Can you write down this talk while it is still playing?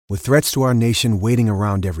With threats to our nation waiting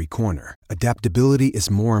around every corner, adaptability is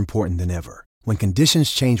more important than ever. When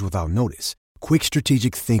conditions change without notice, quick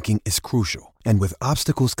strategic thinking is crucial. And with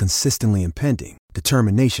obstacles consistently impending,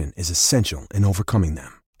 determination is essential in overcoming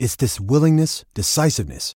them. It's this willingness,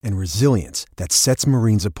 decisiveness, and resilience that sets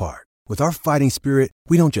Marines apart. With our fighting spirit,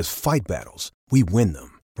 we don't just fight battles, we win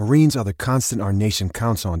them. Marines are the constant our nation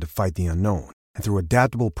counts on to fight the unknown. And through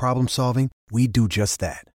adaptable problem solving, we do just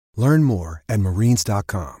that. Learn more at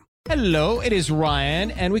marines.com. Hello, it is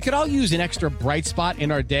Ryan, and we could all use an extra bright spot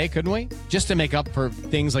in our day, couldn't we? Just to make up for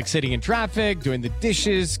things like sitting in traffic, doing the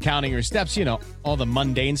dishes, counting your steps, you know, all the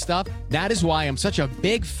mundane stuff. That is why I'm such a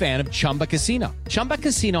big fan of Chumba Casino. Chumba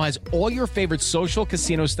Casino has all your favorite social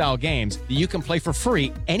casino-style games that you can play for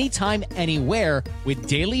free anytime, anywhere with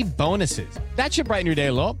daily bonuses. That should brighten your day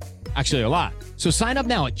a little. Actually, a lot. So sign up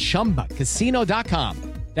now at ChumbaCasino.com.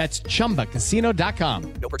 That's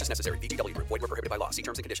ChumbaCasino.com. No purchase necessary. VGW Group. Void where prohibited by law. See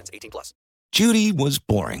terms and conditions. 18+. Judy was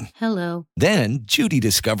boring. Hello. Then Judy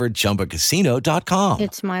discovered ChumbaCasino.com.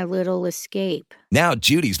 It's my little escape. Now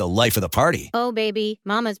Judy's the life of the party. Oh, baby,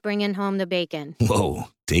 mama's bringing home the bacon. Whoa,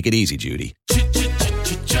 take it easy, Judy.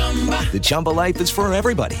 The Chumba life is for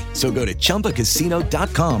everybody. So go to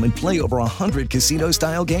ChumbaCasino.com and play over 100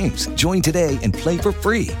 casino-style games. Join today and play for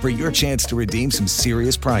free for your chance to redeem some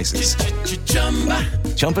serious prizes.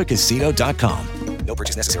 ChumbaCasino.com. No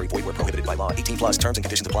purchase necessary. Void where prohibited by law. 18+. Terms and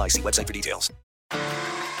conditions apply. See website for details.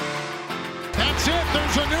 That's it.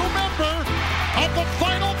 There's a new member of the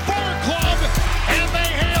Final Four Club, and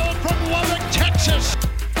they hail from Lubbock, Texas.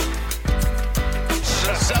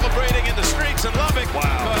 Celebrating in the streets in Lubbock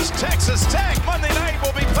because Texas Tech Monday night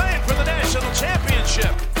will be playing for the national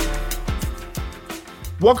championship.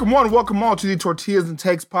 Welcome one, welcome all to the Tortillas and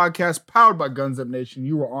Takes podcast powered by Guns Up Nation.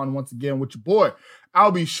 You are on once again with your boy,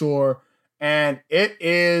 Albie Shore, and it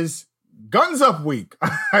is Guns Up Week,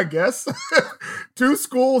 I guess. Two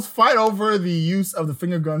schools fight over the use of the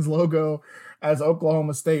Finger Guns logo as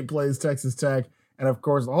Oklahoma State plays Texas Tech. And, of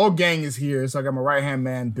course, the whole gang is here. So I got my right-hand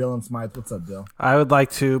man, Dylan Smythe. What's up, Dylan? I would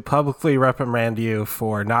like to publicly reprimand you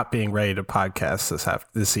for not being ready to podcast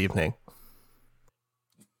this evening.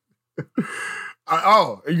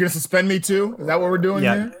 Are you going to suspend me, too? Is that what we're doing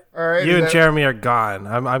here? All right. You and Jeremy are gone.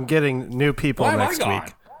 I'm getting new people next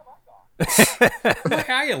week.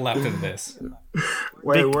 How are you left in this?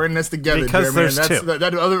 Wait, we're in this together, because Jeremy. There's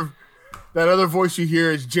two. That other voice you hear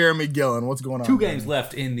is Jeremy Gillen. What's going on? 2 games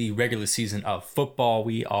left in the regular season of football.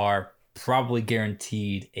 We are probably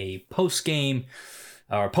guaranteed a postseason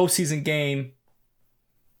game.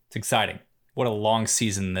 It's exciting. What a long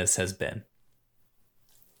season this has been.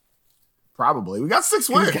 Probably. We got 6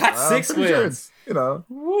 wins. We got 6 wins. Sure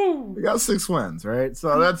we got 6 wins, right?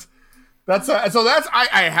 So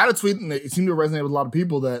I had a tweet and it seemed to resonate with a lot of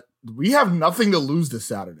people that we have nothing to lose this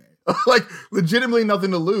Saturday. Like, legitimately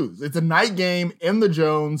nothing to lose. It's a night game in the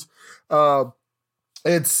Jones.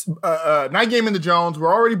 It's a night game in the Jones.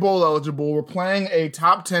 We're already bowl eligible. We're playing a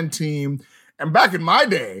top 10 team. And back in my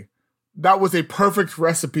day, that was a perfect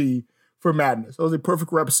recipe for madness. That was a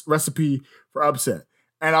perfect recipe for upset.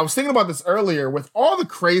 And I was thinking about this earlier with all the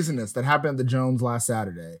craziness that happened at the Jones last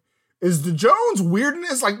Saturday. Is the Jones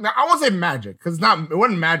weirdness, like, now I won't say magic, because it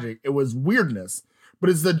wasn't magic. It was weirdness. But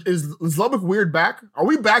is Lubbock weird back? Are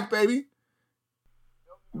we back, baby?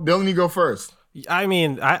 Dylan, you go first. I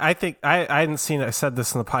mean, I think I hadn't seen. I said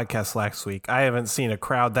this in the podcast last week. I haven't seen a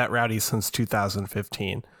crowd that rowdy since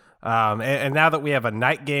 2015. And now that we have a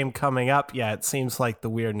night game coming up, it seems like the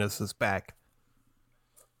weirdness is back.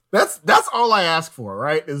 That's all I ask for,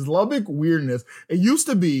 right? Is Lubbock weirdness. It used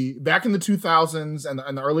to be back in the 2000s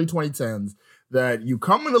and the early 2010s that you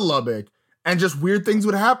come into Lubbock and just weird things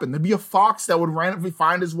would happen. There'd be a fox that would randomly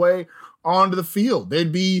find his way onto the field.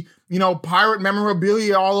 There'd be, pirate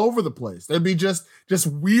memorabilia all over the place. There'd be just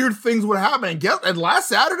weird things would happen. And last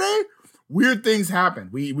Saturday, weird things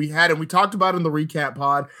happened. We talked about in the recap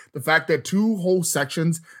pod, the fact that 2 whole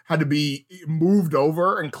sections had to be moved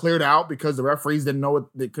over and cleared out because the referees didn't know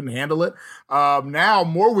they couldn't handle it. Now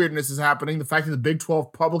more weirdness is happening. The fact that the Big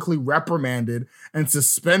 12 publicly reprimanded and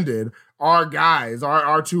suspended our guys,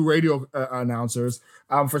 our 2 radio announcers,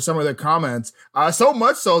 for some of their comments. So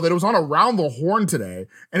much so that it was on Around the Horn today,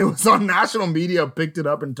 and it was on national media, picked it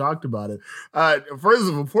up and talked about it.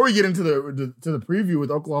 First, before we get into the preview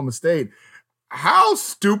with Oklahoma State, how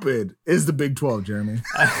stupid is the Big 12, Jeremy?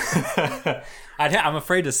 I'm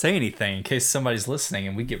afraid to say anything in case somebody's listening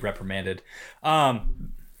and we get reprimanded.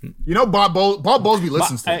 Bob Bowlesby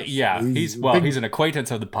listens to this. He's an acquaintance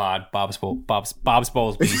of the pod. Bob's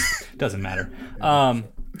Bowlesby. Doesn't matter.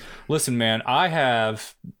 Listen, man, I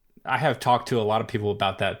have I have talked to a lot of people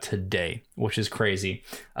about that today, which is crazy.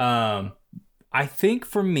 I think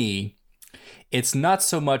for me, it's not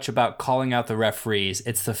so much about calling out the referees.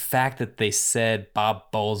 It's the fact that they said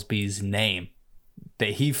Bob Bowlesby's name.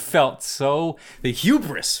 That he felt the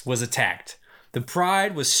hubris was attacked. The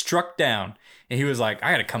pride was struck down. And he was like,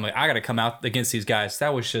 I gotta come out against these guys.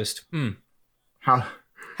 That was just, How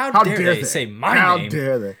dare they say my name? How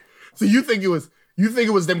dare they? So you think it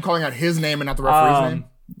was them calling out his name and not the referee's name?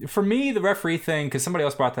 For me, the referee thing, because somebody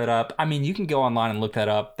else brought that up. I mean, you can go online and look that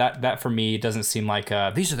up. That for me doesn't seem like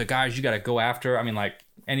these are the guys you got to go after. I mean, like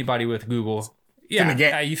anybody with Google, it's in the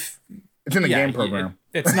game. It's in the game program.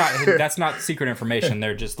 It's not. That's not secret information.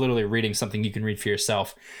 They're just literally reading something you can read for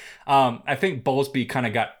yourself. I think Bowlesby kind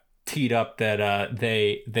of got teed up that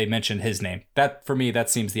they mentioned his name. That for me, that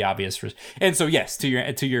seems the obvious. And so yes,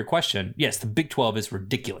 to your question, yes, the Big 12 is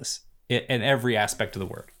ridiculous in every aspect of the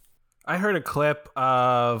word. I heard a clip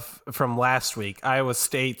from last week. Iowa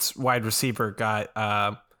State's wide receiver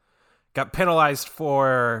got penalized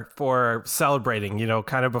for celebrating,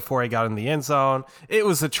 kind of before he got in the end zone. It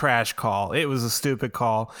was a trash call. It was a stupid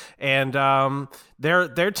call, and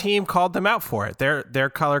their team called them out for it.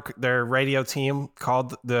 Their radio team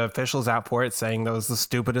called the officials out for it, saying that was the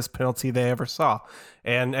stupidest penalty they ever saw,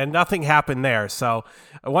 and nothing happened there. So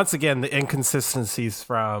once again, the inconsistencies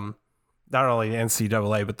from not only the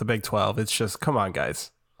NCAA, but the Big 12. It's just, come on,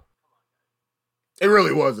 guys. It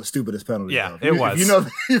really was the stupidest penalty. Yeah, it was.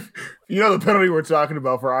 If you know the penalty we're talking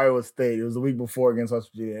about for Iowa State, it was the week before against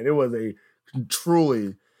West Virginia. And it was a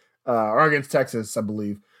truly, or against Texas, I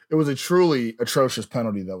believe. It was a truly atrocious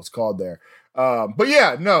penalty that was called there. But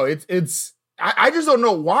yeah, no, it's. I just don't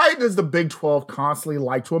know, why does the Big 12 constantly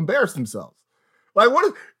like to embarrass themselves? Like,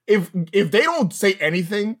 if they don't say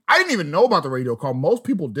anything? I didn't even know about the radio call. Most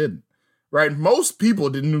people didn't. Right, most people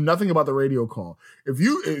knew nothing about the radio call. If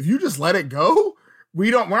you just let it go,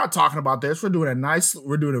 we're not talking about this.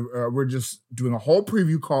 We're just doing a whole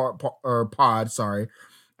preview pod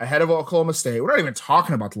ahead of Oklahoma State. We're not even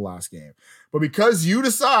talking about the last game. But because you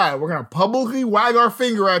decide we're gonna publicly wag our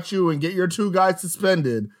finger at you and get your two guys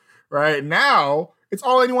suspended, right now it's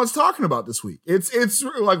all anyone's talking about this week. It's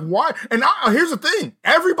like, why? And here's the thing: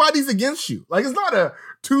 everybody's against you. Like, it's not a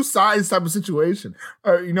two sides type of situation.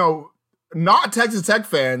 Not Texas Tech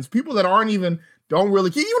fans, people that don't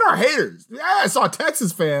really care, even our haters. Yeah, I saw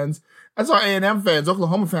Texas fans, I saw A&M fans,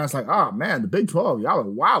 Oklahoma fans, like, oh man, the Big 12, y'all are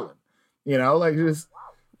wilding. Like just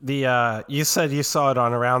you said you saw it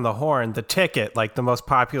on Around the Horn, the Ticket, like the most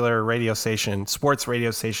popular radio station, sports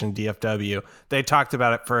radio station, DFW. They talked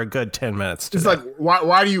about it for a good 10 minutes today. It's like,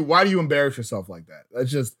 why do you embarrass yourself like that? That's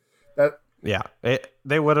just that. Yeah,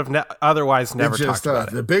 they would have otherwise never talked about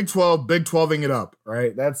it. The Big 12ing it up,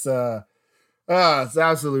 right? That's it's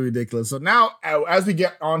absolutely ridiculous. So now, as we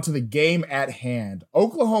get on to the game at hand,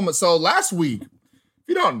 Oklahoma. So last week, if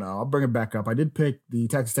you don't know, I'll bring it back up. I did pick the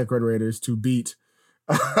Texas Tech Red Raiders to beat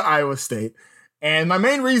Iowa State. And my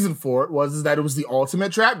main reason for it was that it was the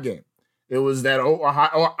ultimate trap game. It was that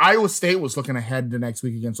Iowa State was looking ahead to next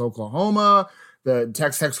week against Oklahoma. The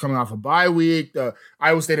Texas Tech's coming off a bye week.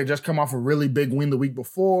 Iowa State had just come off a really big win the week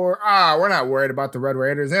before. We're not worried about the Red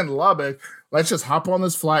Raiders in Lubbock. Let's just hop on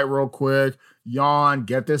this flight real quick, yawn,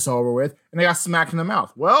 get this over with. And they got smacked in the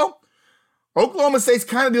mouth. Well, Oklahoma State's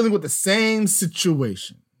kind of dealing with the same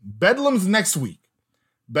situation. Bedlam's next week.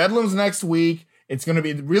 It's going to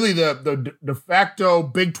be really the de facto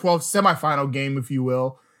Big 12 semifinal game, if you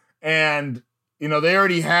will. And, they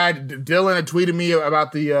already had, Dylan had tweeted me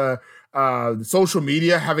about the social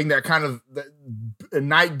media having that kind of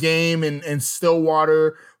night game in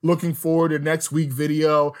Stillwater, looking forward to next week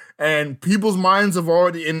video, and people's minds have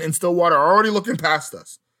already in Stillwater are already looking past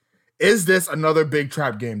us. Is this another big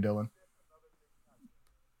trap game, Dylan?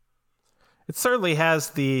 It certainly has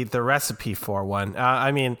the recipe for one.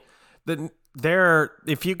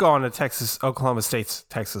 If you go on to Oklahoma State's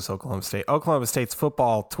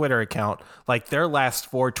football Twitter account, like their last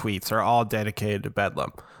 4 tweets are all dedicated to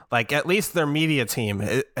Bedlam. Like, at least their media team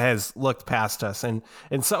has looked past us, and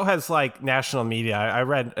so has like national media. I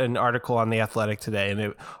read an article on The Athletic today,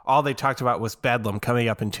 and all they talked about was Bedlam coming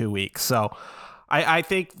up in 2 weeks. So I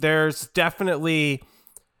think there's definitely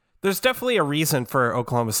a reason for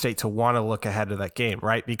Oklahoma State to want to look ahead of that game,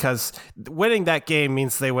 right? Because winning that game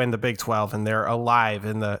means they win the Big 12 and they're alive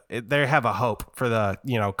they have a hope for the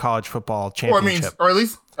college football championship. Or at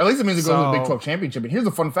least it means it goes to the Big 12 championship. And here's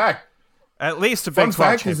a fun fact. At least a Big 12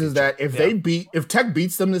 championship. Fun fact is that if Tech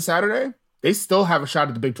beats them this Saturday, they still have a shot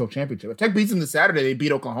at the Big 12 championship. If Tech beats them this Saturday, they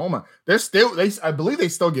beat Oklahoma. I believe they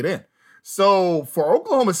still get in. So for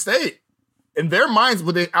Oklahoma State, in their minds,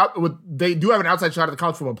 they do have an outside shot at the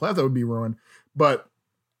college football playoff that would be ruined. But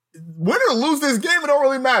win or lose this game, it don't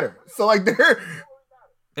really matter. So like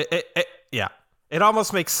yeah. It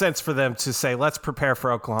almost makes sense for them to say, let's prepare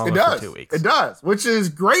for Oklahoma for 2 weeks. It does, which is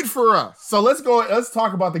great for us. So let's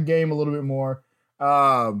talk about the game a little bit more.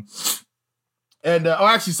 Actually,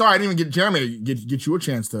 sorry, I didn't even get Jeremy to get you a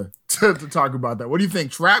chance to talk about that. What do you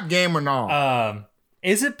think? Trap game or not?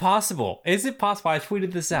 Is it possible? I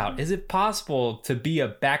tweeted this out. Is it possible to be a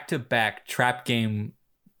back-to-back trap game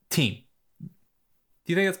team? Do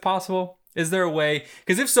you think it's possible? Is there a way?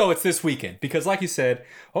 Because if so, it's this weekend. Because like you said,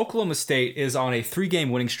 Oklahoma State is on a 3-game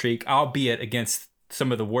winning streak, albeit against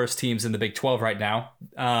some of the worst teams in the Big 12 right now.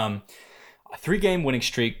 A 3-game winning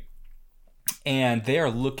streak. And they are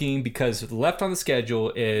looking, because left on the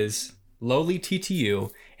schedule is lowly TTU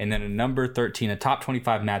and then a number 13, a top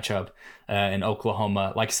 25 matchup in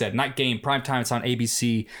Oklahoma. Like I said, night game, primetime, it's on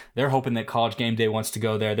ABC. They're hoping that College Game Day wants to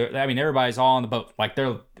go there. Everybody's all on the boat. Like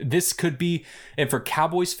this could be, and for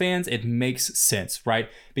Cowboys fans, it makes sense, right?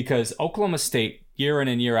 Because Oklahoma State, year in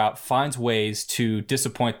and year out, finds ways to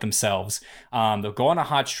disappoint themselves. They'll go on a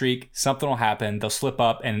hot streak, something will happen, they'll slip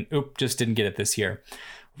up, and just didn't get it this year.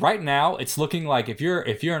 Right now, it's looking like if you're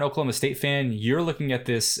an Oklahoma State fan, you're looking at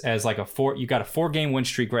this as like you got a 4-game win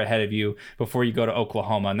streak right ahead of you before you go to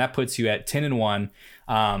Oklahoma, and that puts you at 10-1,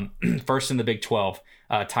 first in the Big 12,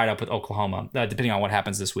 tied up with Oklahoma, depending on what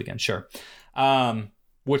happens this weekend. Sure,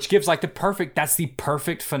 which gives like that's the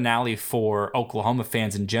perfect finale for Oklahoma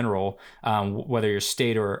fans in general, whether you're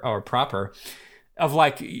state or proper, of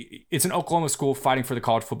like it's an Oklahoma school fighting for the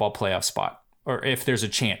college football playoff spot, or if there's a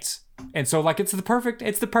chance. And so like it's the perfect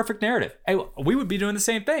narrative. Hey, we would be doing the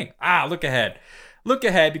same thing. Look ahead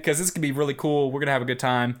because this could be really cool. We're going to have a good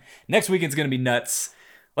time. Next weekend's going to be nuts.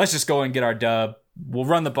 Let's just go and get our dub. We'll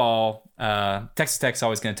run the ball. Texas Tech's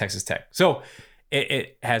always going to Texas Tech. So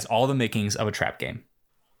it has all the makings of a trap game.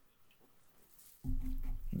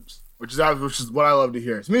 Which is what I love to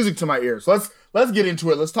hear. It's music to my ears. So let's get into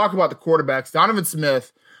it. Let's talk about the quarterbacks. Donovan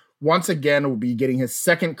Smith, once again, will be getting his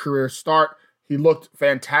second career start. He looked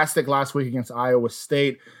fantastic last week against Iowa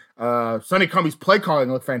State. Sonny Cumbie's play calling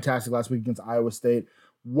looked fantastic last week against Iowa State.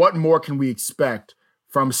 What more can we expect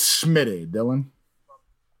from Smitty, Dylan?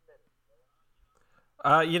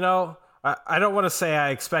 I don't want to say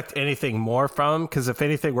I expect anything more from him, because if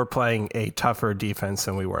anything, we're playing a tougher defense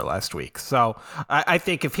than we were last week. So I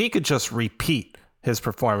think if he could just repeat his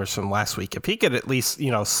performance from last week, if he could at least,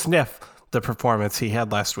 sniff the performance he had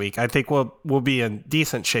last week, I think we'll be in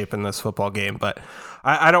decent shape in this football game. But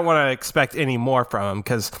I don't want to expect any more from him,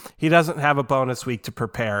 because he doesn't have a bonus week to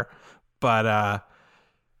prepare. But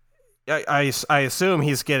I assume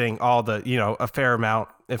he's getting all the, a fair amount,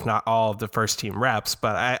 if not all of the first team reps.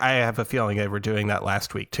 But I have a feeling they were doing that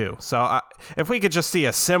last week too. So if we could just see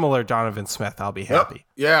a similar Donovan Smith, I'll be happy.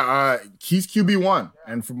 Yep. Yeah, he's QB1.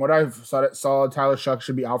 And from what I've saw, Tyler Shuck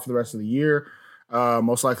should be out for the rest of the year.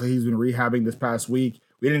 Most likely he's been rehabbing this past week.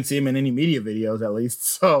 We didn't see him in any media videos, at least.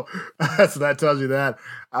 So that tells you that.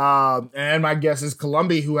 And my guess is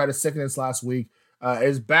Colombi, who had a sickness last week,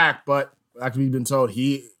 is back. But like we've been told,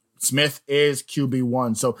 Smith is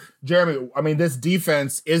QB1. So, Jeremy, this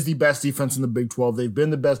defense is the best defense in the Big 12. They've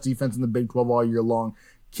been the best defense in the Big 12 all year long.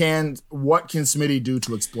 What can Smitty do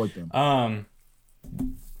to exploit them?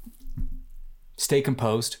 Stay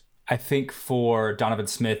composed. I think for Donovan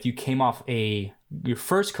Smith, you came off your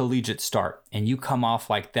first collegiate start, and you come off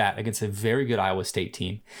like that against a very good Iowa State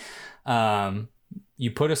team. You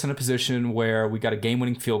put us in a position where we got a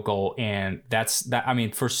game-winning field goal, and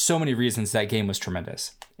for so many reasons, that game was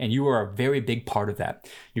tremendous. And you were a very big part of that.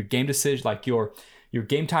 Your game decision, like your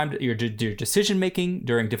game time, your decision making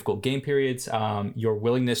during difficult game periods, your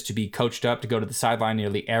willingness to be coached up to go to the sideline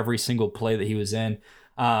nearly every single play that he was in,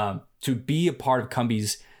 to be a part of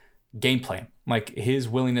Cumbie's game plan, like his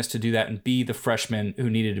willingness to do that and be the freshman who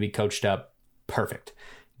needed to be coached up. Perfect.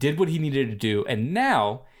 Did what he needed to do. And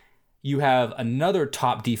now you have another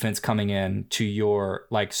top defense coming in to your,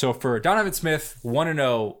 so for Donovan Smith,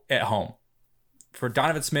 1-0 at home. For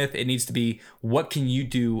Donovan Smith, it needs to be, what can you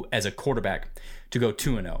do as a quarterback to go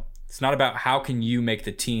 2-0? It's not about how can you make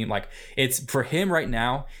the team, it's for him right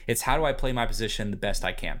now, it's how do I play my position the best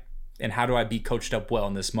I can? And how do I be coached up well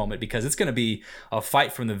in this moment? Because it's going to be a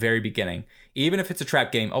fight from the very beginning. Even if it's a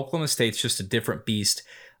trap game, Oklahoma State's just a different beast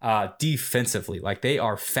defensively. They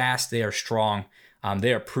are fast, they are strong.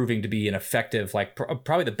 They are proving to be an effective,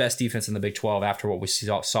 probably the best defense in the Big 12 after what we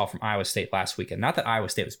saw from Iowa State last weekend. Not that Iowa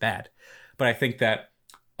State was bad, but I think that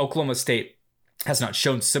Oklahoma State has not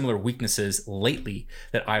shown similar weaknesses lately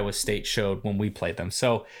that Iowa State showed when we played them.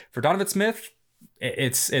 So for Donovan Smith,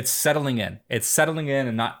 it's settling in. It's settling in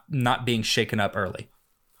and not being shaken up early.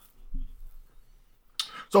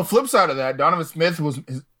 So flip side of that, Donovan Smith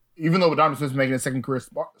even though Donovan Smith's making his second career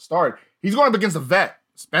start, he's going up against a vet.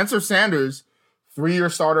 Spencer Sanders, 3-year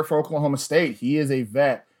starter for Oklahoma State. He is a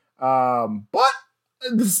vet. But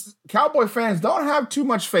Cowboy fans don't have too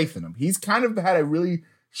much faith in him. He's kind of had a really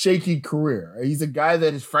shaky career. He's a guy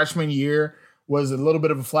that his freshman year was a little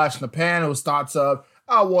bit of a flash in the pan. It was thoughts of,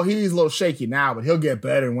 oh, well, he's a little shaky now, but he'll get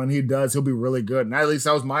better. And when he does, he'll be really good. And at least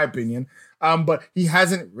that was my opinion. But he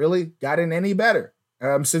hasn't really gotten any better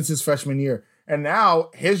since his freshman year. And now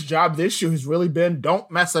his job this year has really been, don't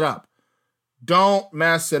mess it up. Don't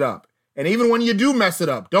mess it up. And even when you do mess it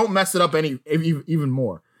up, don't mess it up even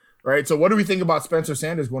more. Right? So what do we think about Spencer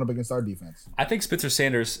Sanders going up against our defense? I think Spencer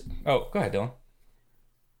Sanders... Oh, go ahead, Dylan.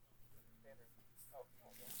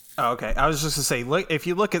 Oh, okay. I was just going to say, look, if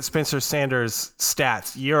you look at Spencer Sanders'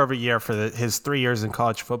 stats year over year for his 3 years in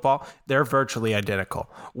college football, they're virtually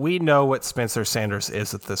identical. We know what Spencer Sanders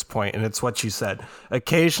is at this point, and it's what you said.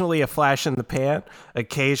 Occasionally a flash in the pan,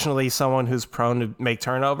 occasionally someone who's prone to make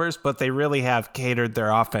turnovers, but they really have catered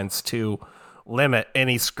their offense to limit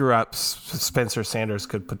any screw-ups Spencer Sanders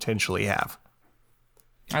could potentially have.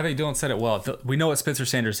 I think Dylan said it well. We know what Spencer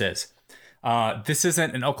Sanders is. This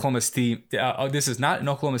isn't an Oklahoma State. This is not an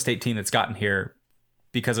Oklahoma State team that's gotten here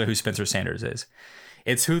because of who Spencer Sanders is.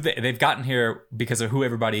 It's who they've gotten here because of who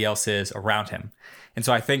everybody else is around him. And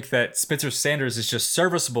so I think that Spencer Sanders is just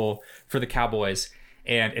serviceable for the Cowboys,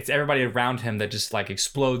 and it's everybody around him that just like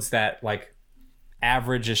explodes that like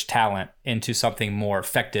average-ish talent into something more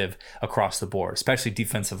effective across the board, especially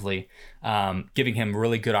defensively, giving him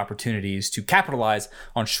really good opportunities to capitalize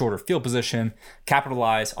on shorter field position,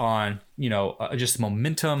 capitalize on, just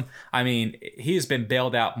momentum. I mean, he has been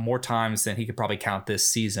bailed out more times than he could probably count this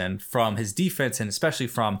season from his defense and especially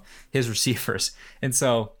from his receivers. And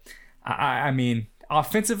so, I mean,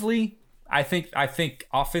 offensively, I think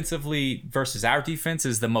offensively versus our defense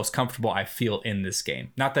is the most comfortable I feel in this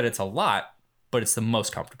game. Not that it's a lot, but it's the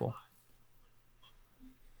most comfortable.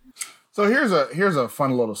 So here's a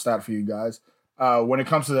fun little stat for you guys when it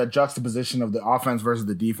comes to that juxtaposition of the offense versus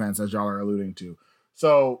the defense, as y'all are alluding to.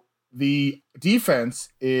 So the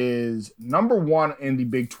defense is number one in the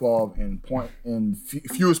Big 12 in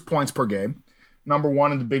fewest points per game, number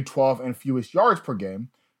one in the Big 12 in fewest yards per game,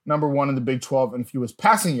 number one in the Big 12 in fewest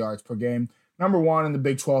passing yards per game, number one in the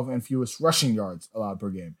Big 12 in fewest rushing yards allowed per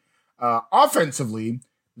game. Offensively,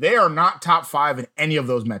 they are not top 5 in any of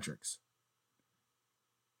those metrics.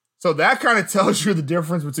 So that kind of tells you the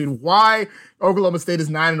difference between why Oklahoma State is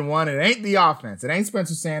 9-1. It ain't the offense. It ain't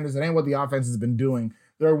Spencer Sanders. It ain't what the offense has been doing.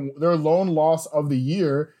 Their lone loss of the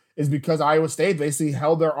year is because Iowa State basically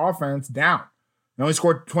held their offense down. They only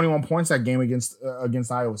scored 21 points that game against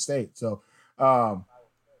Iowa State. So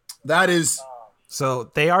that is...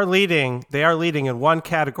 So they are leading in one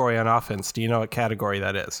category on offense. Do you know what category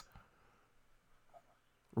that is?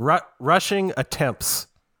 Rushing attempts.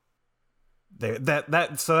 So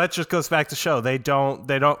that just goes back to show they don't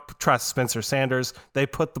trust Spencer Sanders. They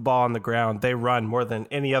put the ball on the ground. They run more than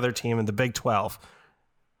any other team in the Big 12.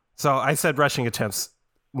 So I said rushing attempts,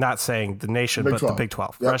 not saying the nation, but the Big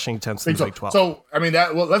 12. Yep. Rushing attempts in the Big 12. So I mean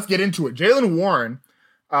let's get into it. Jaylen Warren,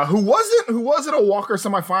 who wasn't a Walker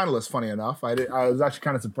semifinalist, funny enough. I was actually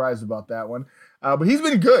kind of surprised about that one. But he's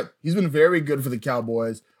been good. He's been very good for the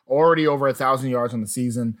Cowboys. Already over 1,000 yards on the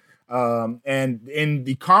season. And in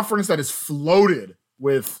the conference that is floated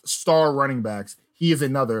with star running backs, he is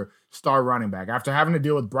another star running back. After having to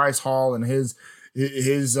deal with Bryce Hall and his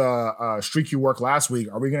streaky work last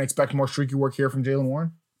week, are we going to expect more streaky work here from Jaylen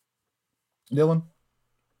Warren? Dylan?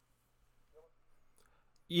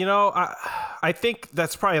 I think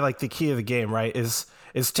that's probably like the key of the game, right? Is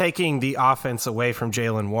taking the offense away from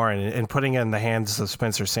Jaylen Warren and putting it in the hands of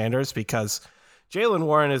Spencer Sanders, because Jaylen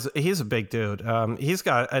Warren he's a big dude. He's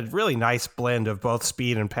got a really nice blend of both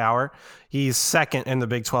speed and power. He's second in the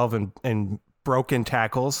Big 12 in broken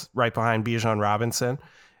tackles, right behind Bijan Robinson.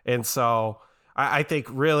 And so I think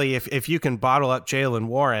really if you can bottle up Jaylen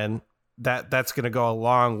Warren, that's going to go a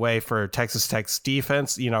long way for Texas Tech's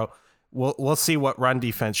defense. We'll see what run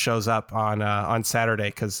defense shows up on Saturday,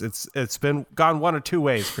 because it's been gone one or two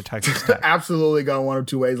ways for Texas Tech. Absolutely gone one or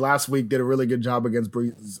two ways. Last week did a really good job against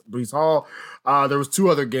Breece Hall. There was two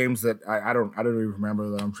other games that I don't even remember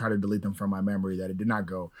that. I'm trying to delete them from my memory that it did not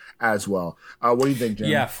go as well. What do you think, Jim?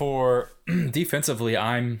 Yeah, for defensively,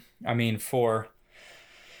 for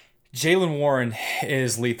Jaylen Warren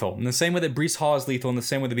is lethal. In the same way that Breece Hall is lethal, in the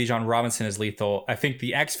same way that Bijan Robinson is lethal, I think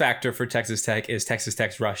the X factor for Texas Tech is Texas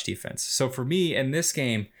Tech's rush defense. So for me in this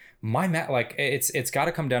game, it's got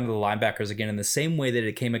to come down to the linebackers again, in the same way that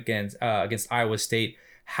it came against Iowa State.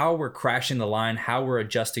 How we're crashing the line, how we're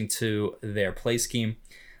adjusting to their play scheme.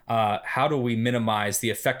 How do we minimize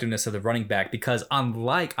the effectiveness of the running back? Because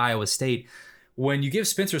unlike Iowa State, when you give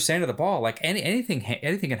Spencer Sanders the ball, like anything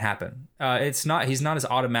can happen. He's not as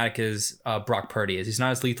automatic as Brock Purdy is. He's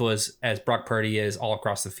not as lethal as Brock Purdy is all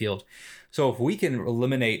across the field. So if we can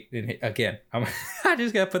eliminate, again, I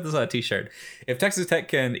just got to put this on a t-shirt. If Texas Tech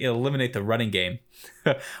can eliminate the running game,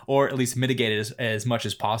 or at least mitigate it as much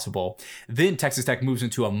as possible, then Texas Tech moves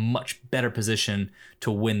into a much better position to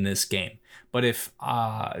win this game. But if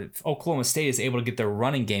Oklahoma State is able to get their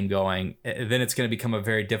running game going, then it's going to become a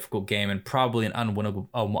very difficult game and probably an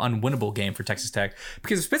unwinnable game for Texas Tech.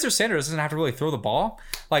 Because if Spencer Sanders doesn't have to really throw the ball,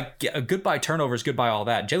 like goodbye turnovers, goodbye all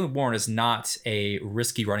that. Jaylen Warren is not a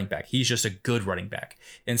risky running back. He's just a good running back.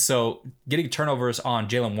 And so getting turnovers on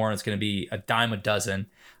Jaylen Warren is going to be a dime a dozen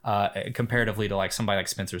comparatively to like somebody like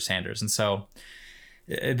Spencer Sanders. And so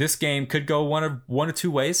this game could go one of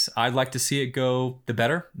two ways. I'd like to see it go the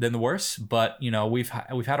better than the worse, but we've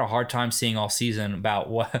had a hard time seeing all season about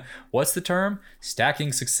what's the term?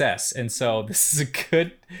 Stacking success. And so this is a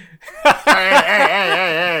good.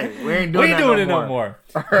 hey! We ain't doing it no more.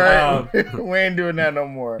 All right, we ain't doing that no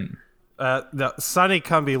more. Sonny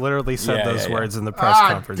Cumbie literally said those words in the press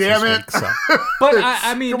conference. Damn this it! Week, so. But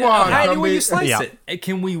I mean, come on, how do you slice it?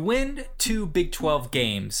 Can we win 2 Big 12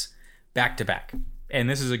 games back to back? And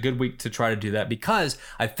this is a good week to try to do that because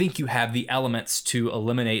I think you have the elements to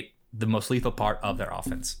eliminate the most lethal part of their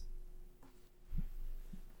offense.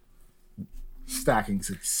 Stacking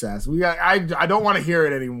success. I don't want to hear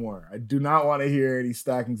it anymore. I do not want to hear any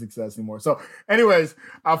stacking success anymore. So, anyways,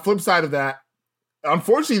 flip side of that,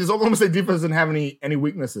 unfortunately, this Oklahoma State defense doesn't have any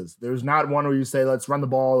weaknesses. There's not one where you say, let's run the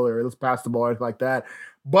ball or let's pass the ball, anything like that.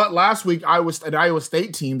 But last week, an Iowa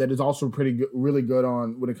State team that is also really good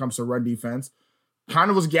on when it comes to run defense kind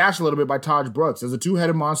of was gashed a little bit by Taj Brooks. There's a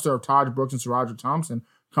two-headed monster of Taj Brooks and SaRodorick Thompson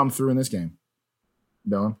come through in this game.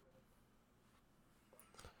 Dylan?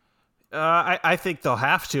 I think they'll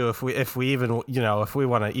have to if we even if we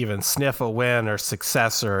want to even sniff a win or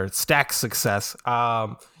success or stack success,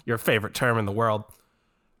 your favorite term in the world.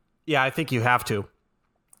 Yeah, I think you have to.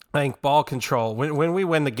 I think ball control. When we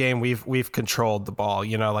win the game, we've controlled the ball.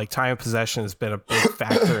 Like time of possession has been a big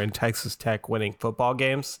factor in Texas Tech winning football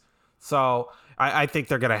games. So I think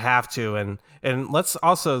they're going to have to. And let's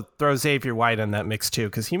also throw Xavier White in that mix too,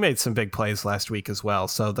 because he made some big plays last week as well.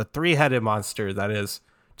 So the three-headed monster that is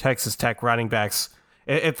Texas Tech running backs,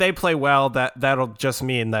 if they play well, that'll just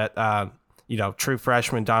mean that true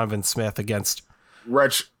freshman Donovan Smith against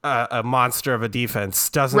a monster of a defense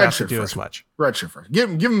doesn't have to do as much. Redshirt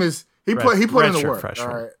freshman. Give him his. He put in the work. Freshman.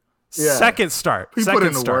 All right. Yeah. Second start. He put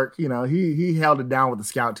in the work. He held it down with the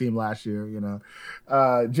scout team last year.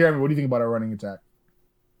 Jeremy, what do you think about our running attack?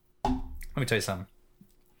 Let me tell you something.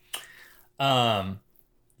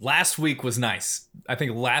 Last week was nice. I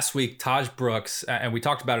think last week Taj Brooks, and we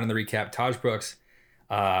talked about it in the recap. Taj Brooks,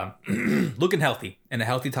 looking healthy, and a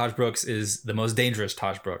healthy Taj Brooks is the most dangerous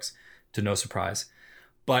Taj Brooks, to no surprise.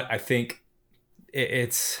 But I think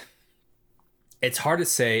it's hard to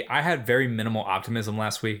say. I had very minimal optimism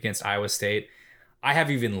last week against Iowa State. I have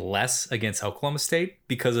even less against Oklahoma State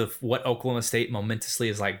because of what Oklahoma State momentously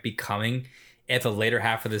is like becoming at the later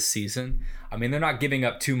half of this season. I mean, they're not giving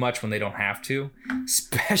up too much when they don't have to,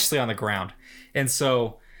 especially on the ground. And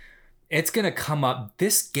so it's going to come up.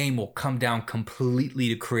 This game will come down completely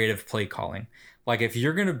to creative play calling. Like if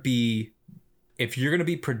you're going to be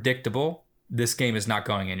predictable, this game is not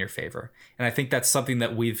going in your favor. And I think that's something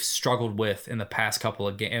that we've struggled with in the past couple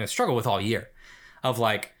of games, and struggled with all year, of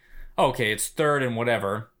like, okay, it's third and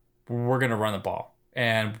whatever, we're going to run the ball.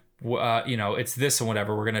 And, it's this and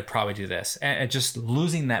whatever, we're going to probably do this. And just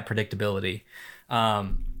losing that predictability.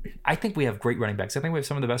 I think we have great running backs. I think we have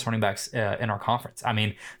some of the best running backs in our conference. I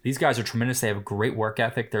mean, these guys are tremendous. They have a great work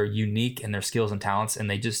ethic. They're unique in their skills and talents.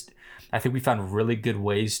 And I think we found really good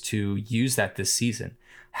ways to use that this season.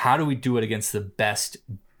 How do we do it against the best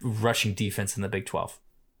rushing defense in the Big 12?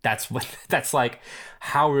 That's like,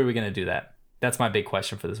 how are we going to do that? That's my big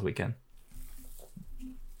question for this weekend.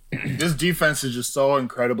 This defense is just so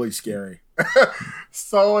incredibly scary.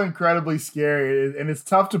 So incredibly scary. And it's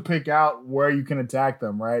tough to pick out where you can attack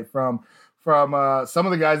them, right? From some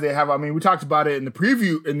of the guys they have. I mean, we talked about it in the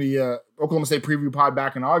preview, in the Oklahoma State preview pod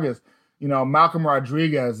back in August. Malcolm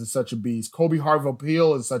Rodriguez is such a beast. Kobe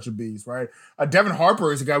Harville-Peel is such a beast, right? Devin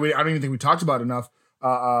Harper is a guy I don't even think we talked about enough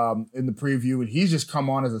in the preview, and he's just come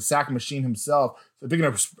on as a sack machine himself. So picking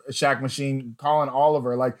up Shaq Machine, Colin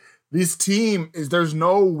Oliver, like this team there's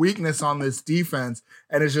no weakness on this defense,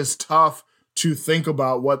 and it's just tough to think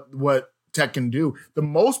about what Tech can do. The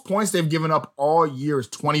most points they've given up all year is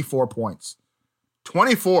 24 points.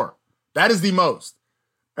 24. That is the most.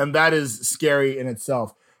 And that is scary in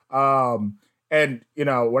itself. And, you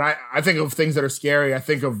know, when I think of things that are scary, I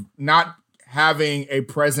think of not having a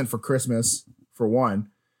present for Christmas, for one.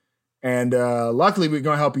 And luckily, we're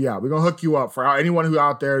going to help you out. We're going to hook you up for anyone who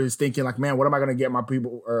out there is thinking like, man, what am I going to get my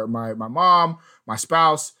people or my mom, my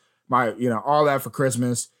spouse, all that for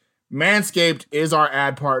Christmas? Manscaped is our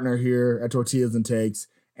ad partner here at Tortillas and Takes.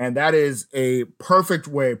 And that is a perfect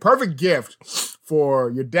gift for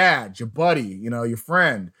your dad, your buddy, your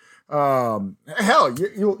friend. Hell,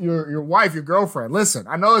 your wife, your girlfriend. Listen,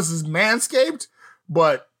 I know this is Manscaped,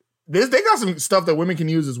 but they got some stuff that women can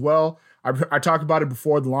use as well. I talked about it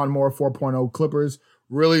before, the Lawnmower 4.0 clippers.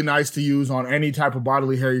 Really nice to use on any type of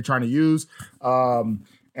bodily hair you're trying to use. Hey,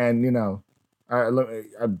 don't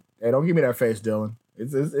give me that face, Dylan.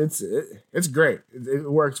 It's great. It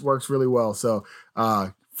works really well. So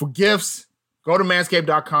for gifts, go to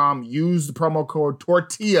manscaped.com. Use the promo code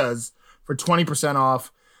TORTILLAS for 20%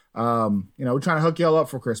 off. We're trying to hook y'all up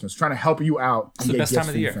for Christmas, trying to help you out. It's the best time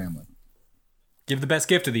of the year. Family. Give the best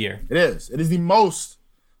gift of the year. It is. It is the most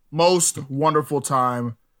wonderful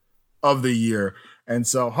time of the year. And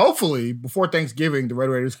so hopefully before Thanksgiving, the Red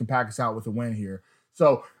Raiders can pack us out with a win here.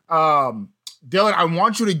 So, Dylan, I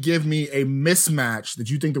want you to give me a mismatch that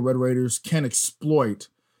you think the Red Raiders can exploit,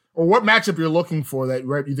 or what matchup you're looking for that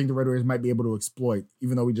you think the Red Raiders might be able to exploit,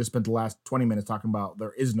 even though we just spent the last 20 minutes talking about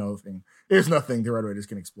there's nothing the Red Raiders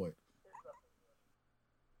can exploit.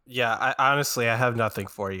 Yeah, I have nothing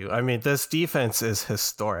for you. I mean, this defense is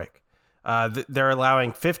historic. They're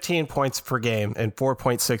allowing 15 points per game and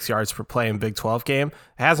 4.6 yards per play in Big 12 game. It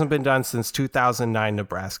hasn't been done since 2009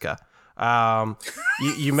 Nebraska.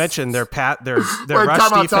 You mentioned their rush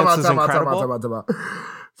defense is incredible.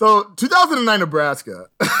 So 2009 Nebraska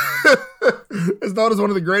is known as one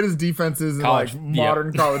of the greatest defenses in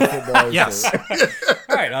modern college football. Yes.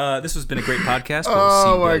 All right. This has been a great podcast. We'll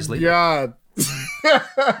see you guys later. God.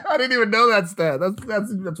 I didn't even know that stat.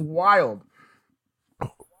 That's wild.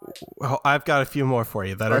 Well, I've got a few more for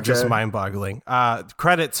you that are just mind-boggling.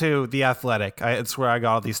 Credit to The Athletic. It's where I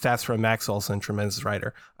got all these stats from. Max Olson, tremendous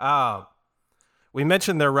writer. We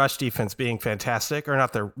mentioned their rush defense being fantastic, or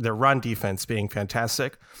not their run defense being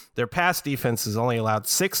fantastic. Their pass defense has only allowed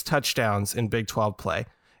 6 touchdowns in Big 12 play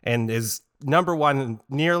and is number one in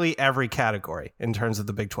nearly every category in terms of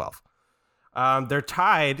the Big 12. They're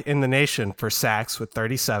tied in the nation for sacks with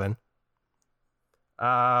 37.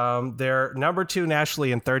 They're number 2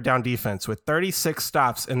 nationally in third down defense with 36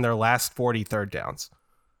 stops in their last 40 third downs.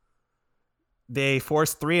 They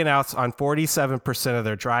forced 3 and outs on 47% of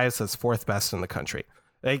their drives. That's 4th best in the country.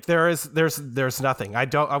 Like there's nothing.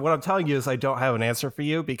 What I'm telling you is I don't have an answer for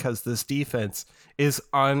you because this defense is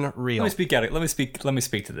unreal. Let me speak at it. Let me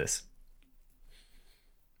speak to this.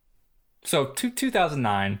 So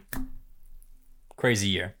 2009, crazy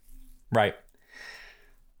year, right?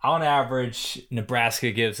 On average,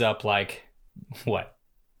 Nebraska gives up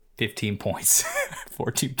 15 points,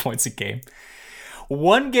 14 points a game.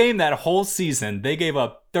 One game that whole season, they gave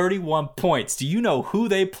up 31 points. Do you know who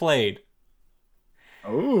they played?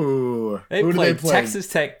 Ooh. They played Texas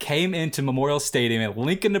Tech, came into Memorial Stadium in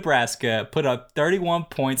Lincoln, Nebraska, put up 31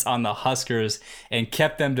 points on the Huskers, and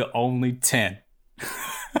kept them to only 10.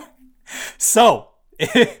 So,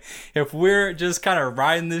 if we're just kind of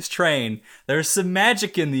riding this train, there's some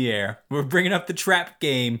magic in the air. We're bringing up the trap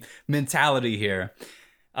game mentality here.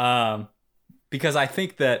 Because I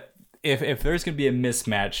think that if there's going to be a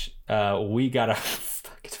mismatch, we gotta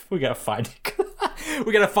find it.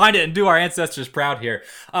 We gotta find it and do our ancestors proud here.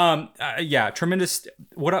 Tremendous.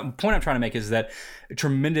 Point I'm trying to make is that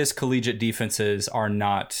tremendous collegiate defenses are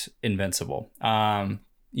not invincible.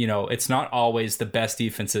 It's not always the best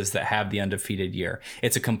defenses that have the undefeated year.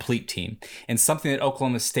 It's a complete team. And something that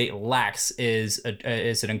Oklahoma State lacks is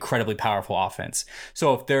an incredibly powerful offense.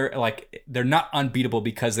 So if they're not unbeatable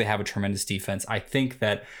because they have a tremendous defense, I think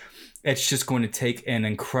that it's just going to take an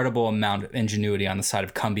incredible amount of ingenuity on the side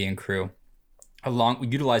of Cumbie and crew,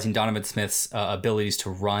 along utilizing Donovan Smith's abilities to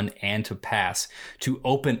run and to pass, to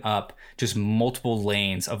open up just multiple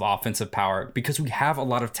lanes of offensive power, because we have a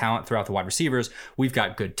lot of talent throughout the wide receivers. We've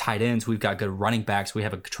got good tight ends. We've got good running backs. We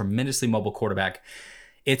have a tremendously mobile quarterback.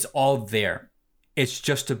 It's all there. It's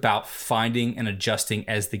just about finding and adjusting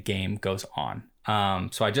as the game goes on.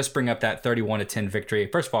 So I just bring up that 31-10 victory.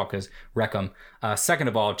 First of all, because Wreckham. Second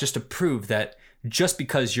of all, just to prove that just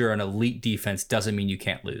because you're an elite defense doesn't mean you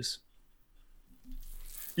can't lose.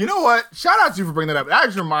 You know what? Shout out to you for bringing that up. That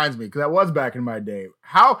actually reminds me, because that was back in my day.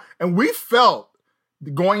 And we felt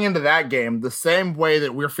going into that game the same way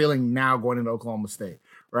that we're feeling now going into Oklahoma State,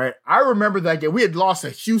 right? I remember that game. We had lost to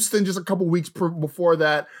Houston just a couple weeks before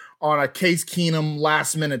that on a Case Keenum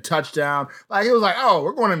last-minute touchdown. Like, it was like, oh,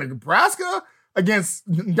 we're going into Nebraska against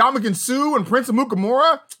Ndamukong Suh and Prince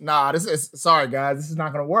Amukamara? Nah, sorry, guys, this is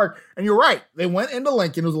not going to work. And you're right. They went into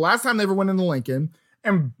Lincoln. It was the last time they ever went into Lincoln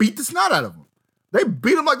and beat the snot out of them. They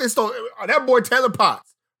beat him like they stole. That boy Taylor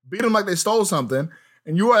Potts beat him like they stole something.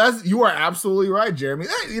 And you are absolutely right, Jeremy.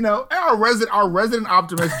 Hey, you know, our resident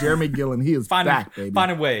optimist, Jeremy Gillen, he is back, baby.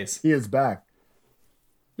 Finding ways. He is back.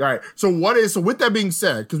 All right. So with that being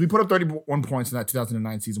said, because we put up 31 points in that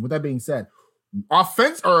 2009 season. With that being said,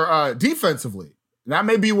 defensively, that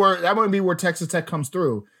might be where Texas Tech comes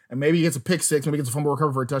through, and maybe he gets a pick six, maybe he gets a fumble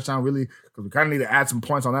recovery for a touchdown. Really, because we kind of need to add some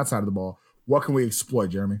points on that side of the ball. What can we exploit,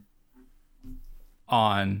 Jeremy?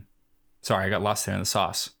 Sorry, I got lost there in the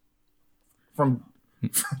sauce. From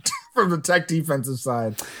the Tech defensive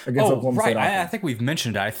side against Oklahoma State. I think we've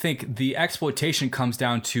mentioned it. I think the exploitation comes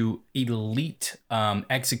down to elite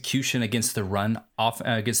execution against the run off,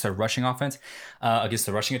 against the rushing offense, against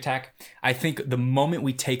the rushing attack. I think the moment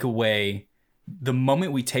we take away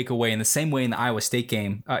in the same way in the Iowa State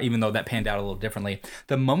game, even though that panned out a little differently,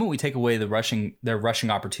 the moment we take away their rushing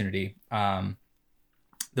opportunity, the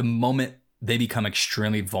moment they become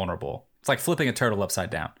extremely vulnerable. It's like flipping a turtle upside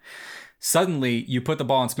down. Suddenly, you put the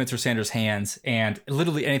ball in Spencer Sanders' hands, and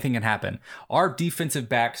literally anything can happen. Our defensive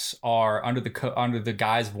backs are under the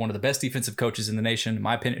guise of one of the best defensive coaches in the nation, in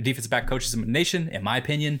my opinion. Defensive back coaches in the nation, in my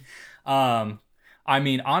opinion. I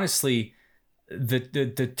mean, honestly,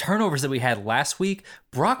 the turnovers that we had last week,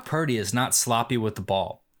 Brock Purdy is not sloppy with the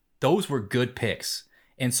ball. Those were good picks.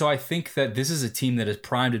 And so I think that this is a team that is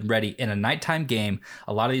primed and ready in a nighttime game.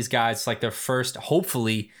 A lot of these guys, it's like their first,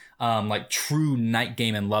 hopefully, like true night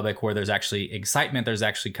game in Lubbock where there's actually excitement. There's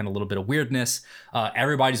actually kind of a little bit of weirdness.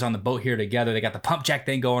 Everybody's on the boat here together. They got the pump jack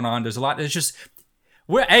thing going on. There's a lot. It's just,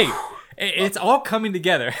 it's all coming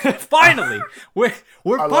together. Finally, we're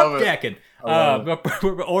pump jacking.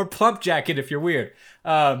 Or plump jacking if you're weird.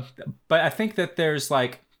 But I think that there's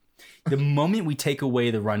like, the moment we take away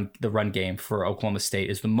the run game for Oklahoma State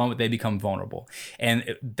is the moment they become vulnerable.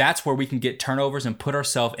 And that's where we can get turnovers and put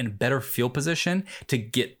ourselves in a better field position to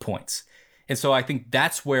get points. And so I think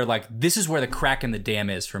that's where, like, this is where the crack in the dam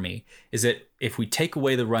is for me, is that if we take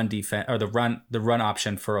away the run defense or the run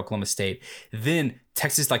option for Oklahoma State, then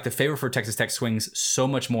Texas, like the favor for Texas Tech swings so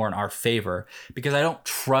much more in our favor, because I don't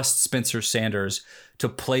trust Spencer Sanders to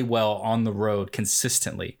play well on the road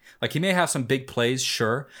consistently. Like, he may have some big plays,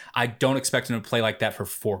 sure. I don't expect him to play like that for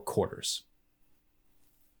 4 quarters.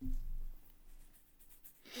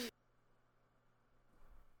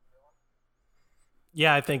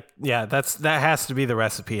 Yeah, I think that has to be the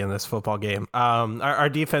recipe in this football game. Our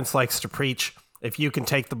defense likes to preach, if you can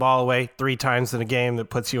take the ball away 3 times in a game, that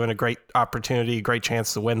puts you in a great opportunity, a great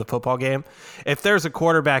chance to win the football game. If there's a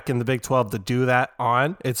quarterback in the Big 12 to do that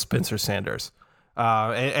on, it's Spencer Sanders.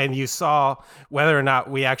 And you saw, whether or not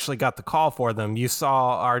we actually got the call for them, you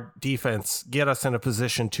saw our defense get us in a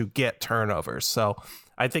position to get turnovers. So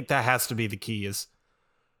I think that has to be the key, is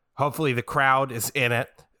hopefully the crowd is in it.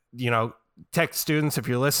 You know, Tech students, if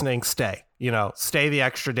you're listening, stay the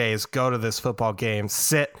extra days, go to this football game,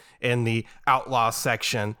 sit in the outlaw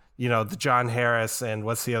section, the John Harris and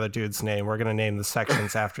what's the other dude's name? We're going to name the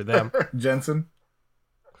sections after them. Jensen.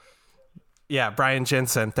 Yeah, Brian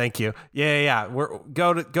Jensen. Thank you. Yeah.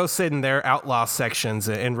 Go sit in their outlaw sections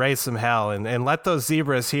and raise some hell and let those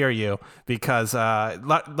zebras hear you, because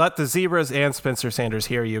let the zebras and Spencer Sanders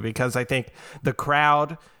hear you, because I think the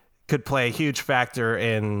crowd could play a huge factor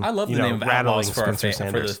in, I love the name of rattling for Spencer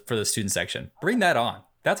Sanders. For the student section. Bring that on.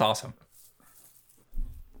 That's awesome.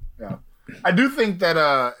 Yeah, I do think that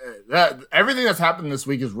that everything that's happened this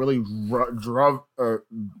week has really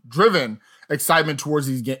driven excitement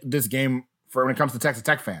towards this game for when it comes to Texas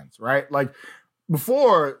Tech fans, right? Like,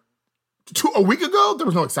 before, a week ago, there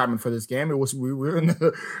was no excitement for this game. It was we were in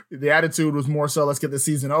the attitude was more so, let's get the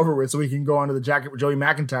season over with so we can go into the Joey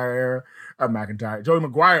Maguire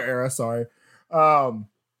era. Sorry,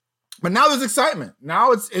 but now there's excitement.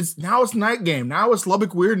 Now it's night game. Now it's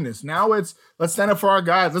Lubbock weirdness. Now it's, let's stand up for our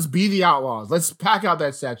guys. Let's be the Outlaws. Let's pack out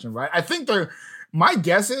that section, right? I think my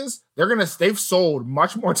guess is they've sold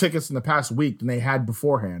much more tickets in the past week than they had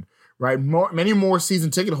beforehand, right? Many more season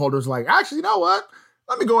ticket holders like, actually, you know what?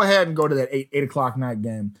 Let me go ahead and go to that 8 o'clock night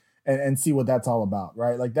game and see what that's all about,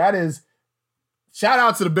 right? Like, that is, shout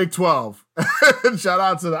out to the Big 12. Shout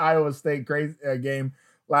out to the Iowa State game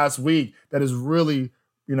last week that has really,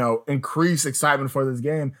 increased excitement for this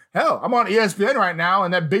game. Hell, I'm on ESPN right now,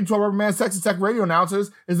 and that Big 12 Rubber Man Texas Tech radio announcers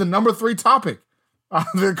is the number 3 topic on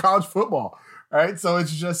their college football. All right, so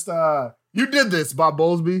it's just you did this, Bob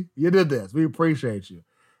Bowlesby. You did this. We appreciate you.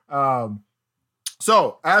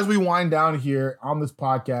 So as we wind down here on this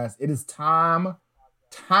podcast, it is time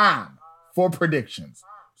for predictions.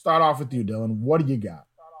 Start off with you, Dylan. What do you got?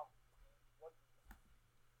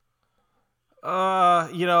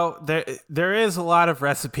 There is a lot of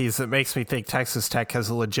recipes that makes me think Texas Tech has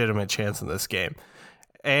a legitimate chance in this game.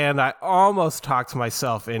 And I almost talked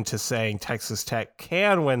myself into saying Texas Tech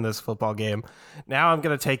can win this football game. Now I'm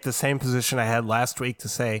going to take the same position I had last week to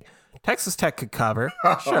say Texas Tech could cover.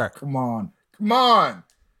 Sure. Come on.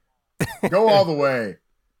 Go all the way.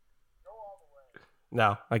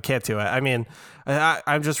 No, I can't do it. I mean,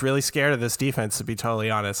 I'm just really scared of this defense, to be totally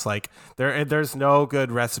honest. Like, there's no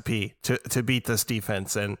good recipe to beat this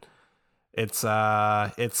defense, and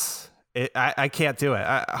I can't do it.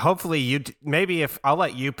 Hopefully, maybe if I'll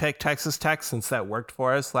let you pick Texas Tech since that worked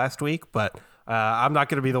for us last week, but I'm not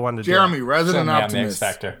going to be the one to Jeremy, do it. resident optimist.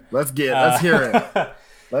 Factor. Let's hear it.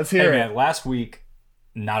 Let's hear it. Man, last week,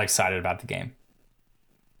 not excited about the game.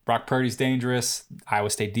 Brock Purdy's dangerous. Iowa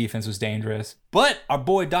State defense was dangerous. But our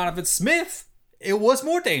boy Donovan Smith, it was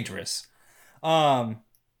more dangerous. I'm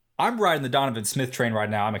riding the Donovan Smith train right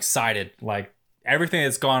now. I'm excited. Like, everything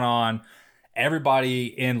that's gone on, everybody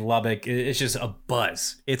in Lubbock, it's just a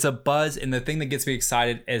buzz. It's a buzz, and the thing that gets me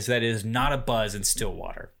excited is that it is not a buzz in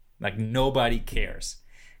Stillwater. Like, nobody cares.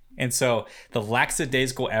 And so the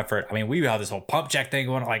lackadaisical effort, I mean, we have this whole pump jack thing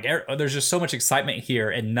going on. Like, there's just so much excitement here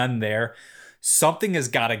and none there. Something has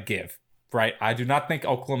got to give, right? I do not think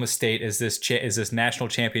Oklahoma State is this national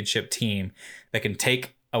championship team that can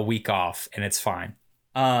take a week off and it's fine.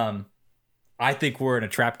 I think we're in a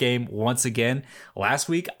trap game once again. Last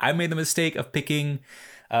week, I made the mistake of picking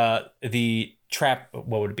the trap.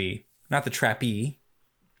 What would it be? Not the trappee.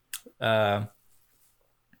 The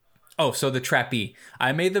trappee.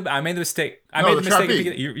 I made the mistake.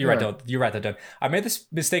 You're right, Dylan. You're right, Dylan. I made this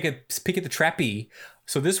mistake of picking the trappee.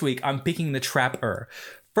 So this week, I'm picking the trapper.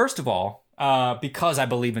 First of all, because I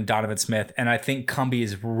believe in Donovan Smith, and I think Cumbie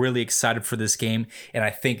is really excited for this game, and I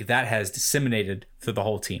think that has disseminated through the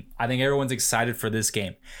whole team. I think everyone's excited for this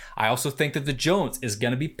game. I also think that the Jones is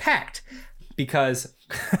going to be packed because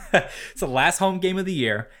it's the last home game of the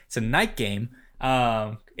year. It's a night game.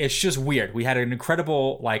 It's just weird. We had an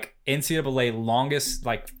incredible, NCAA longest,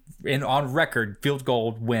 on record field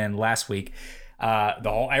goal win last week.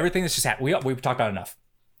 Everything that's just happened. We've talked about enough.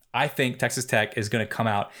 I think Texas Tech is going to come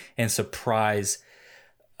out and surprise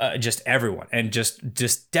just everyone and just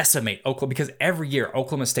decimate Oklahoma, because every year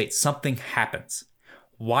Oklahoma State, something happens.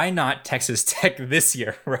 Why not Texas Tech this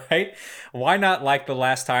year, right? Why not like the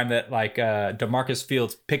last time that DeMarcus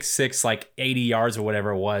Fields picked 6 80 yards or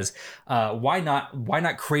whatever it was? Why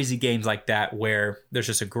not crazy games like that where there's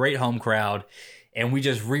just a great home crowd and we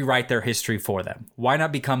just rewrite their history for them? Why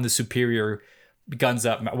not become the superior guns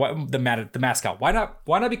up, the mascot? Why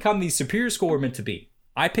not become the superior school we're meant to be?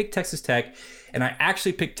 I picked Texas Tech, and I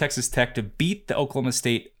actually picked Texas Tech to beat the Oklahoma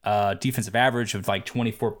State defensive average of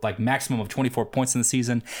 24, maximum of 24 points in the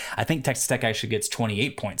season. I think Texas Tech actually gets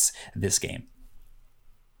 28 points this game.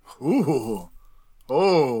 Ooh.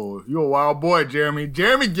 Oh, you a wild boy, Jeremy.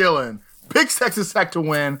 Jeremy Gillen picks Texas Tech to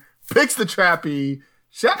win, picks the trappee.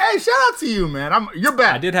 Shout out to you, man. You're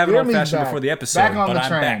back. I did have an old fashioned before the episode, but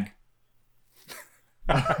I'm back.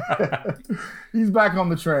 He's back on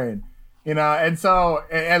the train, and so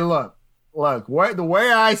look, the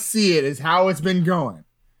way I see it is how it's been going.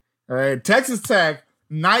 All right, Texas Tech,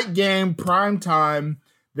 night game, prime time.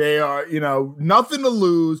 They are, nothing to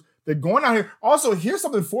lose. They're going out here. Also, here's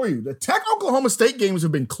something for you: the Tech Oklahoma State games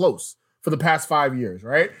have been close for the past 5 years.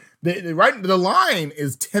 Right, the line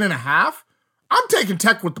is 10.5. I'm taking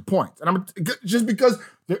Tech with the points, and I'm just because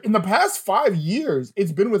in the past 5 years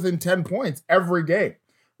it's been within 10 points every game.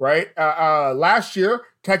 Right? Last year,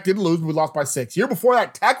 Tech did lose. We lost by 6. Year before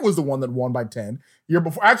that, Tech was the one that won by 10. Year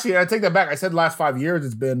before, actually, I take that back. I said last 5 years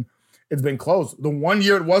it's been close. The 1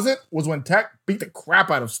 year it wasn't was when Tech beat the crap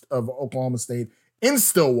out of Oklahoma State in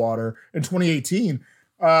Stillwater in 2018.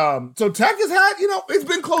 So Tech has had, it's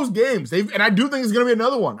been close games. And I do think it's going to be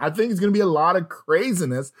another one. I think it's going to be a lot of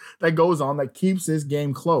craziness that goes on that keeps this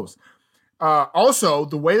game close. Also,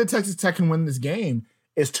 the way that Texas Tech can win this game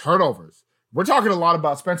is turnovers. We're talking a lot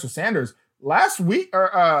about Spencer Sanders. Just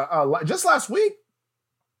last week,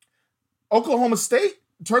 Oklahoma State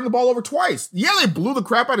turned the ball over twice. Yeah, they blew the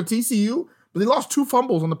crap out of TCU, but they lost 2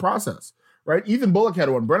 fumbles in the process, right? Ethan Bullock had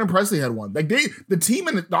one. Brennan Presley had one. Like the team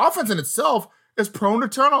and the offense in itself is prone to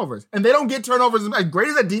turnovers, and they don't get turnovers. As great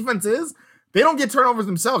as that defense is, they don't get turnovers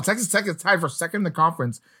themselves. Texas Tech is tied for second in the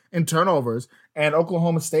conference in turnovers, and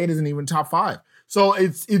Oklahoma State isn't even top 5. So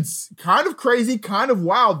it's kind of crazy, kind of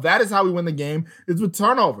wild. That is how we win the game, is with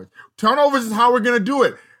turnovers. Turnovers is how we're going to do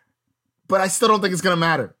it. But I still don't think it's going to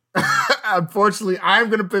matter. Unfortunately, I'm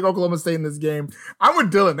going to pick Oklahoma State in this game. I'm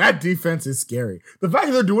with Dylan. That defense is scary. The fact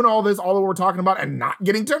that they're doing all this, all that we're talking about, and not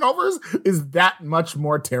getting turnovers is that much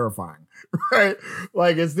more terrifying, right?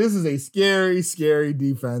 Like, this is a scary, scary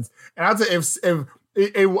defense. And I'd say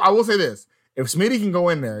I will say this. If Smitty can go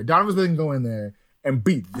in there, Donovan Smith can go in there and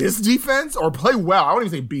beat this defense, or play well, I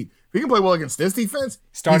wouldn't even say beat. If he can play well against this defense,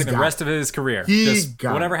 starting the rest of his career.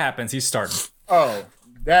 Whatever happens, he's starting. Oh,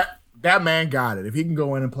 that man got it. If he can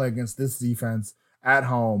go in and play against this defense at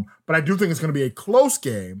home. But I do think it's going to be a close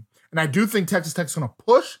game. And I do think Texas Tech's going to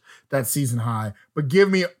push that season high. But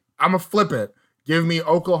I'm going to flip it. Give me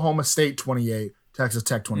Oklahoma State 28, Texas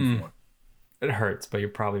Tech 24. It hurts, but you're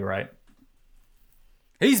probably right.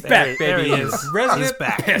 He's back, baby. He is. Resident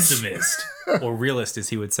pessimist. Or realist, as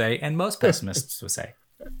he would say, and most pessimists would say.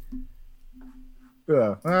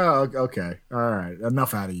 Yeah. Oh, okay. All right.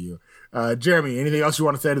 Enough out of you. Jeremy, anything else you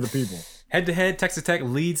want to say to the people? Head-to-head, Texas Tech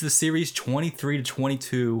leads the series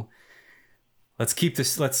 23-22. Let's keep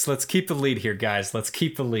this. Let's keep the lead here, guys. Let's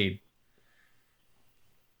keep the lead.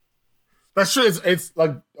 That's true. It's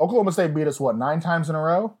like Oklahoma State beat us 9 times in a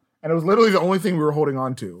row, and it was literally the only thing we were holding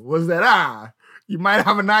on to was that you might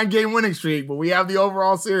have a 9-game winning streak, but we have the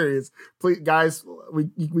overall series. Please, guys,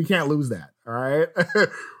 we can't lose that. All right,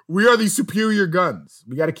 we are the superior guns.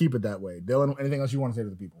 We got to keep it that way. Dylan, anything else you want to say to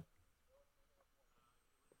the people?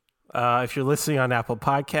 If you're listening on Apple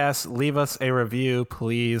Podcasts, leave us a review,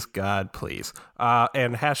 please, God, please.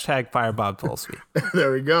 And hashtag Fireball Bowlesby.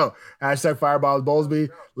 There we go. Hashtag Fireball Bowlesby.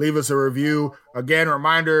 Leave us a review. Again,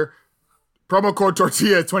 reminder, promo code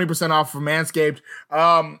Tortilla, 20% off from Manscaped.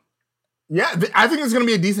 Yeah, I think it's going to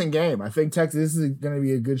be a decent game. I think Texas is going to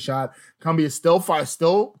be a good shot. Cumbie is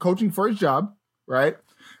still coaching for his job, right?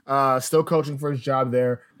 Still coaching for his job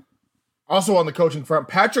there. Also on the coaching front,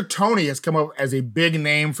 Patrick Toney has come up as a big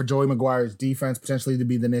name for Joey McGuire's defense, potentially to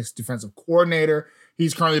be the next defensive coordinator.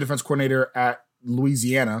 He's currently defense coordinator at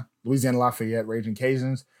Louisiana Lafayette Raging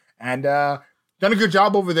Cajuns, and done a good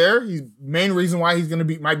job over there. Main reason why he's going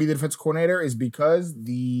to might be the defensive coordinator is because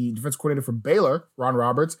the defensive coordinator for Baylor, Ron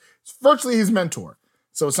Roberts, is virtually his mentor.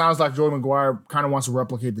 So it sounds like Joey McGuire kind of wants to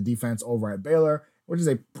replicate the defense over at Baylor, which is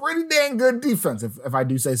a pretty dang good defense, if I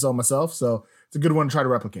do say so myself. So it's a good one to try to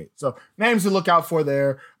replicate. So names to look out for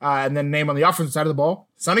there. And then name on the offensive side of the ball,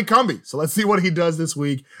 Sonny Cumbie. So let's see what he does this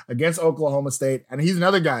week against Oklahoma State. And he's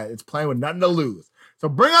another guy that's playing with nothing to lose. So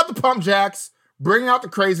bring out the pump jacks, bring out the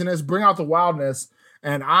craziness, bring out the wildness,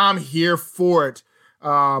 and I'm here for it.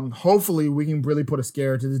 Hopefully we can really put a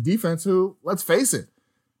scare to this defense who, let's face it,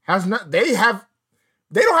 they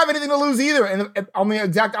don't have anything to lose either. And on the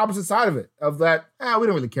exact opposite side of it, of that, we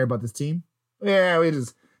don't really care about this team. Yeah,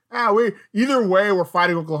 either way, we're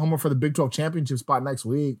fighting Oklahoma for the Big 12 championship spot next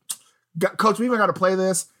week. Coach, we even got to play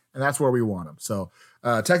this, and that's where we want them. So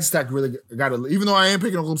Texas Tech really got to, even though I am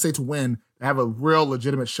picking Oklahoma State to win, they have a real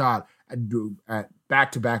legitimate shot at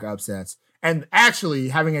back-to-back upsets and actually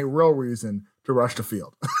having a real reason to rush the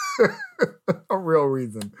field. A real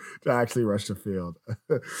reason to actually rush the field.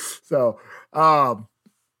 So,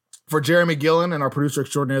 for Jeremy Gillen and our producer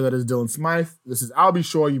extraordinaire, that is Dylan Smythe, this is Albie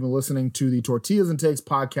Shore. You've been listening to the Tortillas and Takes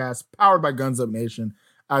podcast, powered by Guns Up Nation.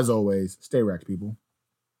 As always, stay wrecked, people.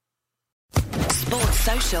 Sports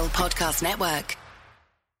Social Podcast Network.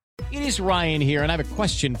 It is Ryan here, and I have a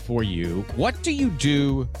question for you. What do you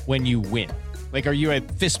do when you win? Like, are you a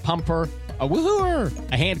fist pumper, a woohooer,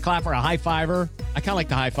 a hand clapper, a high fiver? I kind of like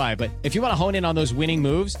the high five, but if you want to hone in on those winning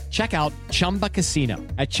moves, check out Chumba Casino.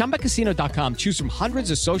 At ChumbaCasino.com, choose from hundreds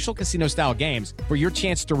of social casino style games for your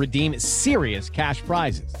chance to redeem serious cash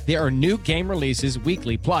prizes. There are new game releases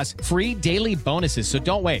weekly, plus free daily bonuses. So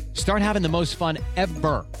don't wait. Start having the most fun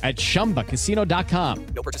ever at ChumbaCasino.com.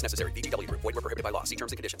 No purchase necessary. VGW Group. Void where prohibited by law. See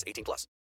terms and conditions. 18+.